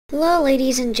Hello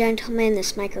ladies and gentlemen,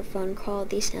 this microphone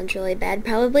quality sounds really bad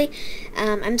probably.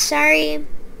 I'm sorry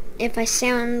if I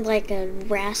sound like a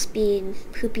raspy,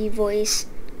 poopy voice.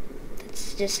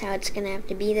 That's just how it's gonna have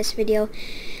to be this video.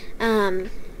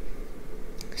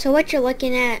 So what you're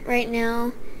looking at right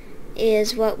now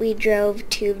is what we drove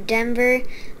to Denver.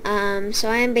 So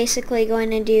I am basically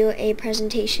going to do a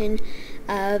presentation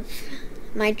of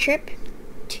my trip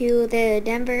to the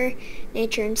Denver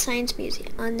Nature and Science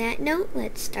Museum. On that note,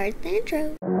 let's start the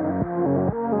intro.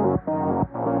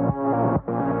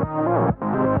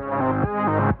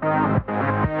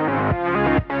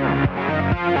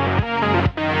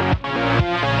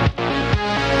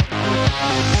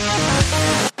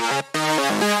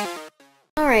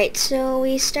 Alright, so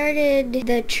we started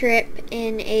the trip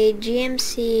in a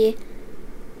GMC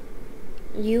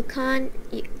Yukon.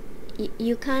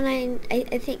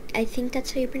 I think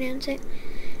that's how you pronounce it.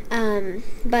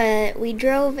 But we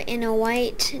drove in a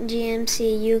white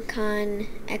GMC Yukon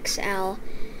XL.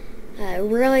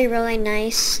 Really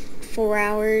nice. 4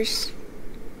 hours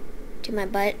to my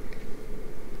butt.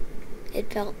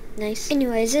 It felt nice.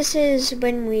 Anyways, this is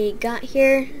when we got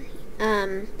here.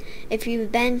 If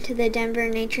you've been to the Denver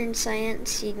Nature and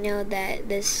Science, you know that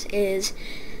this is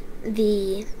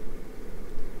the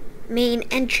main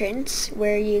entrance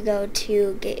where you go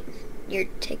to get your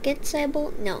tickets, I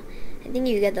think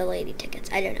you get the lady tickets.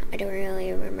 I don't know. I don't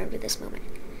really remember this moment.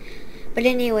 But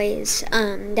anyways,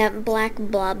 that black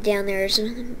blob down there is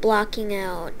blocking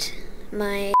out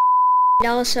my... And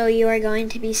also, you are going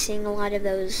to be seeing a lot of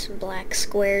those black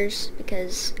squares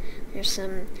because there's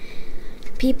some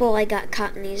people I got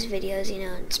caught in these videos. You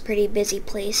know, it's a pretty busy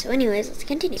place. So anyways, let's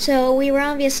continue. So we were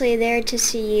obviously there to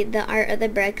see the art of the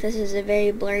brick. This is a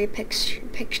very blurry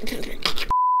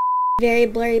very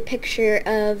blurry picture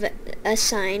of a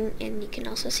sign, and you can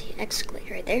also see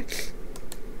escalator right there.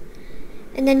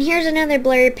 And then here's another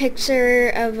blurry picture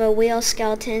of a wheel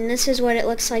skeleton. This is what it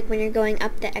looks like when you're going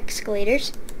up the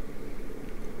escalators.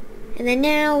 And then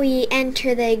now we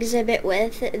enter the exhibit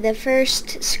with the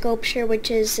first sculpture,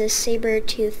 which is the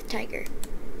saber-toothed tiger.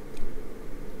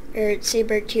 Or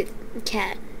saber-toothed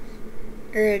cat.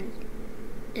 Or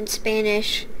in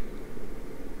Spanish.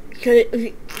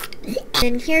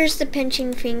 And here's the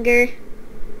pinching finger.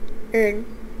 Or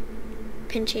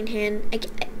pinching hand.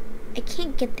 I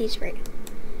can't get these right.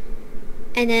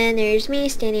 And then there's me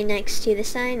standing next to the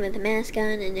sign with a mask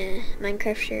on and a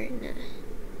Minecraft shirt and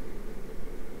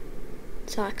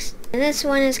socks. And this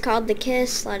one is called The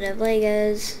Kiss. A lot of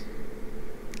Legos.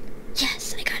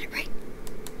 Yes, I got it right.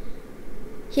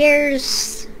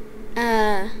 Here's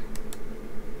ball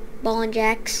and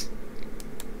jacks.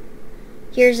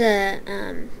 Here's yeah.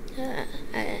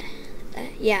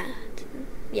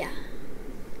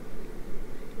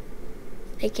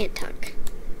 I can't talk.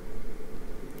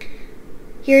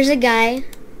 Here's a guy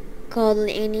called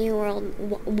Annie World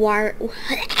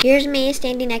Here's me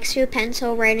standing next to a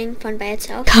pencil writing fun by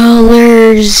itself.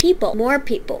 Colors. People. More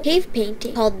people. Cave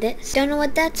painting. Called this. Don't know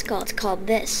what that's called. It's called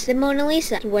this. The Mona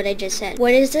Lisa. What I just said.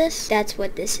 What is this? That's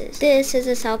what this is. This is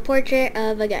a self-portrait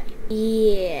of a guy.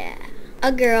 Yeah.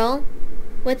 A girl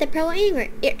with a pearl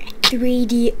earring.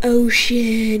 3D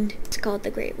ocean. It's called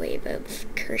the Great Wave of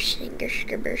Kershing.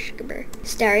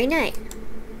 Starry Night.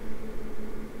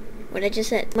 What I just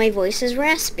said. My voice is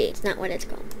raspy. It's not what it's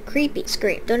called. Creepy.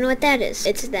 Scream. Don't know what that is.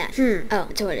 It's that. Oh,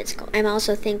 that's what it's called. I'm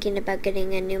also thinking about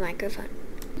getting a new microphone.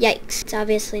 Yikes. It's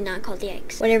obviously not called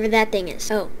yikes. Whatever that thing is.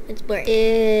 Oh, it's blurry.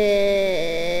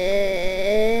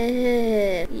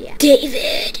 Yeah.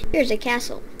 David! Here's a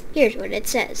castle. Here's what it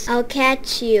says. I'll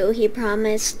catch you, he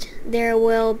promised. There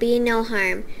will be no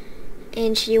harm.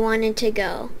 And she wanted to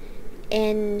go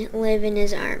and live in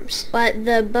his arms. But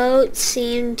the boat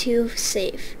seemed too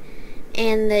safe.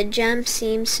 And the jump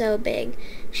seemed so big.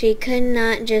 She could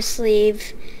not just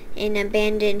leave and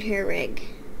abandon her rig.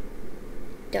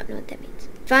 Don't know what that means.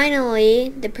 Finally,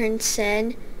 the prince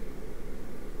said,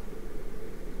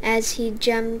 as he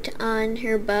jumped on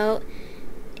her boat,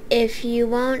 if you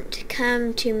won't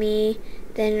come to me,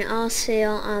 then I'll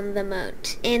sail on the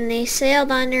moat. And they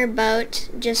sailed on her boat,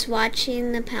 just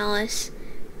watching the palace.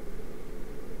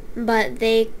 But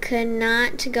they could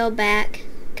not go back,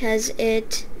 'cause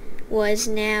it was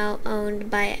now owned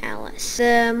by Alice.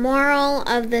 The moral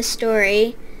of the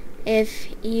story, if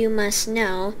you must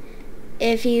know,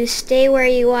 if you stay where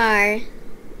you are,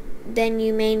 then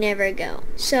you may never go.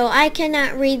 So I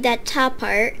cannot read that top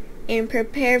part and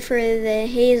prepare for the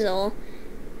hazel.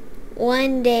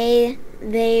 One day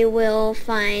they will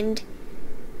find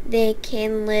they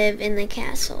can live in the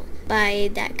castle by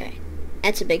that guy.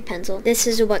 That's a big pencil. This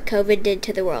is what COVID did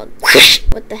to the world.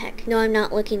 What the heck? No, I'm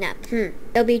not looking up.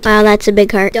 Wow, that's a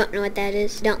big heart. Don't know what that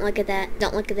is. Don't look at that.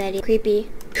 Don't look at that either.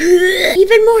 Creepy.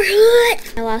 Even more.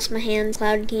 I lost my hands.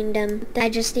 Cloud Kingdom. I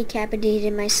just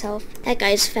decapitated myself. That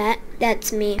guy's fat.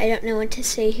 That's me. I don't know what to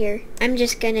say here. I'm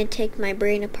just gonna take my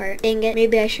brain apart. Dang it.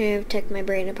 Maybe I shouldn't have took my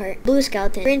brain apart. Blue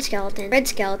skeleton. Green skeleton. Red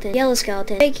skeleton. Yellow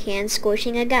skeleton. Big hand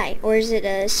squishing a guy. Or is it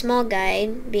a small guy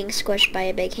being squished by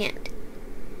a big hand?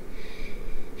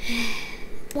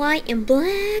 White and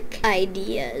black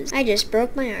ideas. I just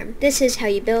broke my arm. This is how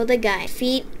you build a guy.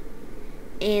 Feet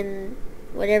and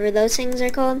whatever those things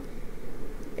are called.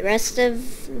 The rest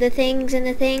of the things and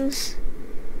the things.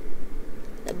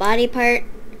 The body part.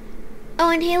 Oh,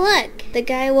 and hey look! The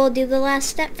guy will do the last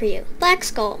step for you. Black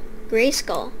skull. Gray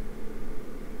skull.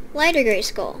 Lighter gray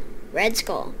skull. Red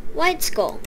skull. White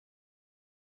skull.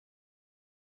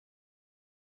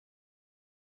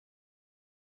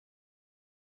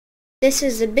 This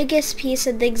is the biggest piece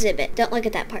of the exhibit. Don't look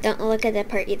at that part. Don't look at that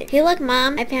part either. Hey look,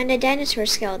 Mom! I found a dinosaur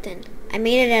skeleton. I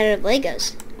made it out of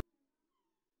Legos.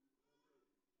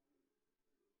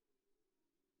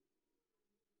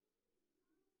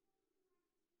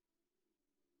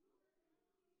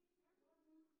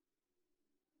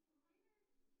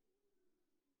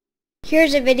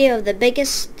 Here's a video of the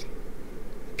biggest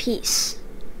piece.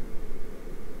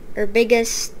 Or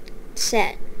biggest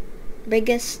set.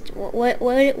 Biggest... What?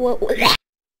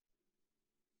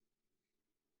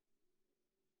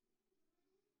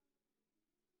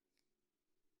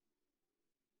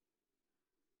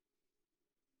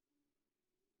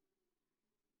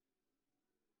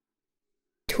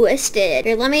 Twisted.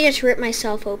 Here, let me just rip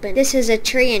myself open. This is a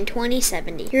tree in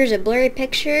 2070. Here's a blurry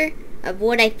picture of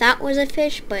what I thought was a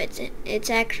fish, but it's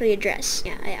actually a dress.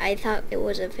 Yeah, I thought it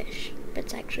was a fish, but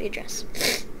it's actually a dress.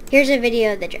 Here's a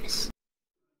video of the dress.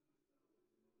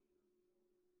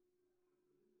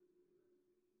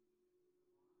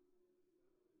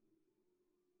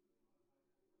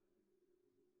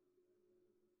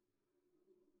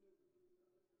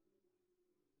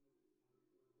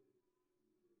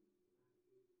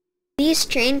 These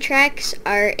train tracks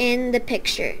are in the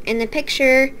picture. In the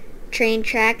picture, train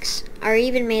tracks are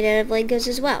even made out of Legos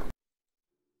as well.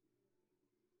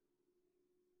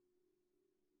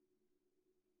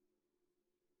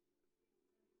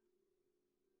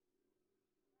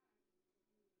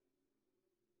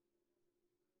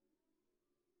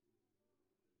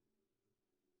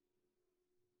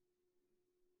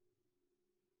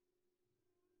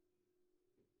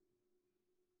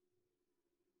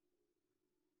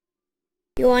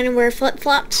 You want to wear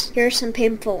flip-flops? Here are some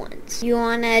painful ones. You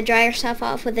want to dry yourself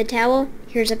off with a towel?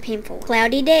 Here's a painful one.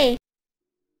 Cloudy day.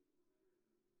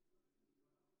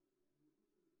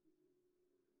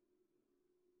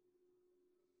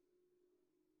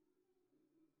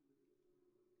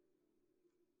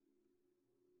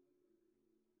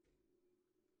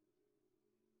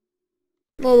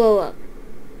 Whoa.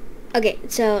 Okay,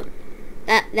 so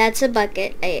that's a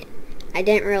bucket. I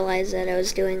didn't realize that I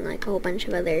was doing like a whole bunch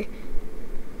of other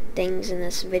things in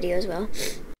this video as well.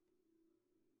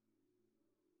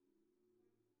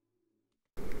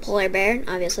 Polar bear,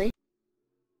 obviously.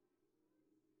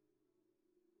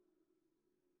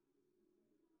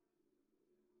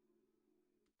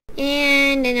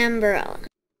 And an umbrella.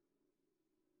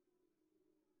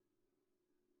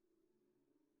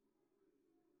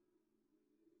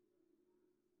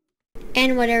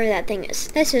 And whatever that thing is.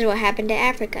 This is what happened to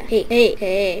Africa.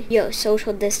 Hey. Yo,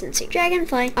 social distancing.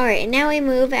 Dragonfly. Alright, now we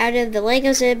move out of the Lego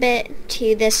exhibit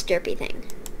to this derpy thing.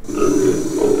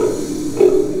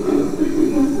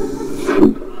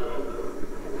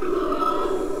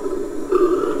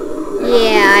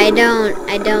 Yeah, I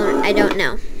don't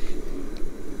know.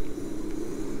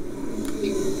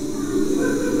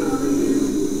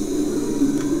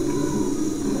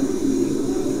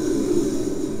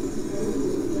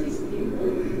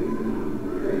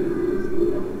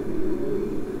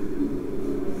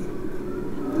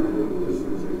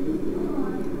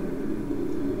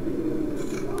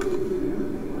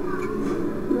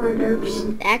 More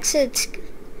derps.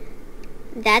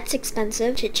 That's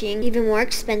expensive. Cha-ching. Even more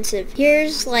expensive.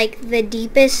 Here's like the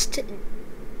deepest,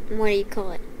 what do you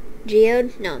call it?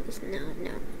 Geode? No.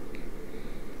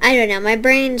 I don't know. My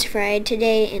brain's fried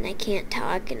today and I can't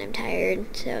talk and I'm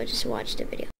tired, so I just watched a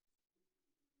video.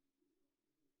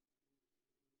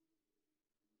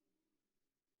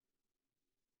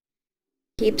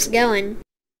 Keeps going.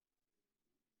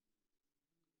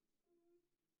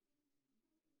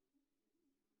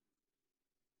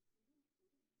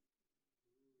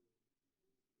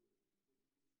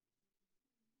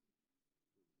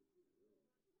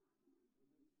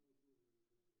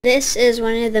 This is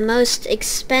one of the most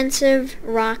expensive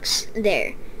rocks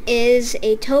there. It is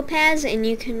a topaz, and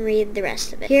you can read the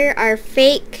rest of it. Here are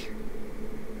fake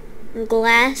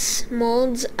glass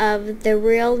molds of the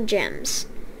real gems.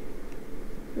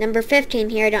 Number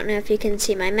 15 here, I don't know if you can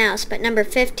see my mouse, but number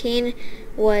 15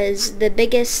 was the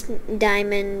biggest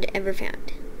diamond ever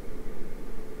found.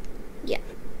 Yeah.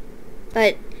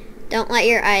 But don't let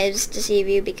your eyes deceive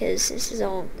you, because this is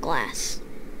all glass.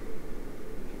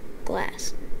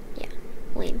 Glass. Yeah.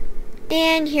 Lame.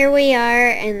 And here we are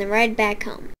in the ride back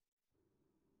home.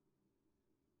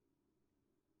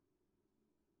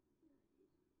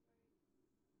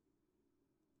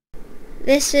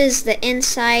 This is the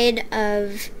inside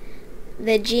of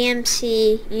the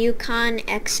GMC Yukon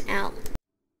XL.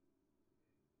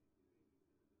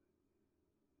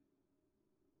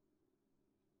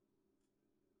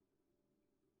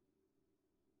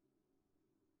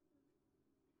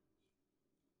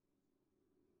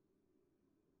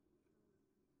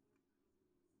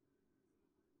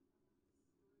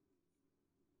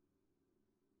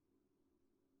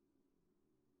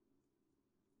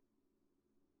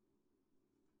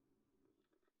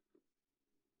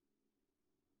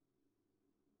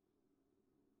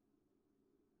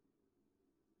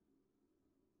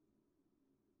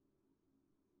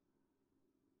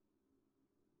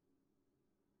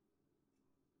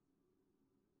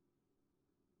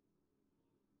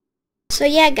 So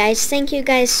yeah guys, thank you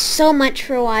guys so much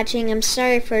for watching. I'm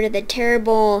sorry for the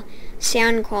terrible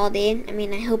sound quality. I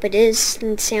mean, I hope it is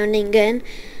sounding good.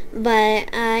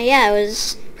 But yeah, it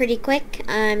was pretty quick.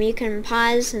 You can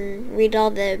pause and read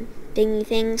all the dingy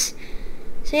things.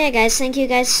 So yeah guys, thank you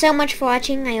guys so much for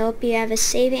watching. I hope you have a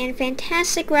safe and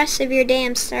fantastic rest of your day.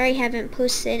 I'm sorry I haven't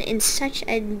posted in such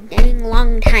a dang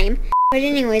long time. But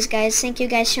anyways guys, thank you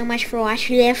guys so much for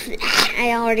watching.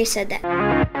 I already said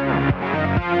that.